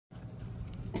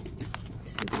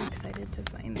excited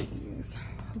to find these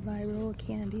viral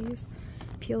candies.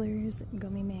 Peelers,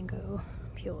 gummy mango,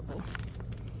 peelable.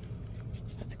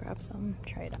 Let's grab some,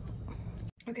 try it out.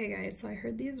 Okay guys, so I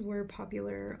heard these were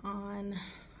popular on,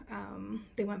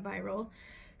 they went viral.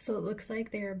 So it looks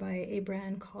like they're by a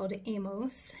brand called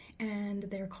Amos, and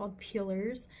they're called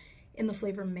peelers in the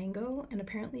flavor mango, and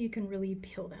apparently you can really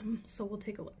peel them. So we'll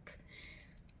take a look.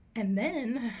 And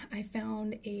then I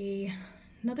found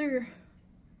another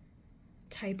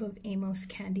type of Amos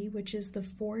candy, which is the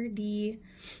 4D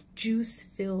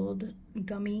juice-filled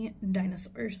gummy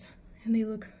dinosaurs, and they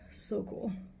look so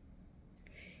cool.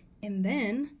 And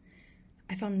then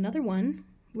I found another one,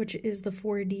 which is the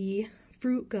 4D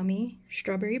fruit gummy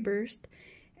strawberry burst,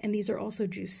 and these are also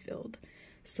juice-filled.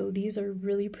 So these are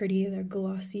really pretty, they're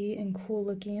glossy and cool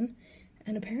looking,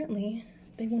 and apparently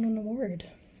they won an award.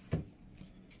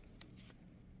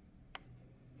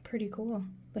 Pretty cool.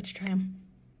 Let's try them.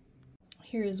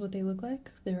 Here is what they look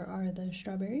like. There are the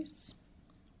strawberries,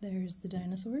 there's the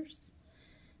dinosaurs,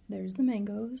 there's the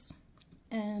mangoes,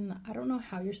 and I don't know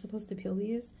how you're supposed to peel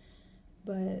these,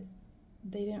 but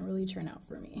they didn't really turn out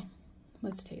for me.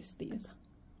 Let's taste these.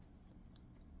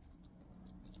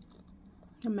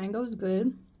 The mango's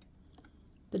good,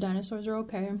 the dinosaurs are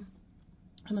okay,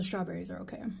 and the strawberries are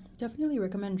okay. Definitely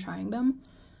recommend trying them.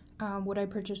 Would I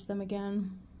purchase them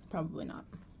again? Probably not.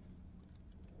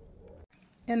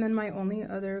 And then my only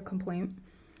other complaint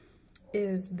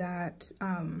is that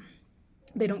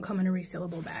they don't come in a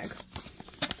resealable bag.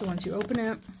 So once you open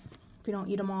it, if you don't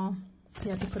eat them all,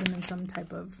 you have to put them in some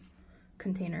type of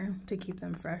container to keep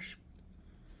them fresh.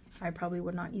 I probably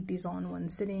would not eat these all in one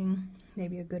sitting.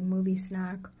 Maybe a good movie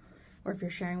snack, or if you're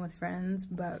sharing with friends,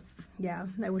 but yeah,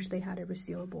 I wish they had a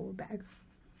resealable bag.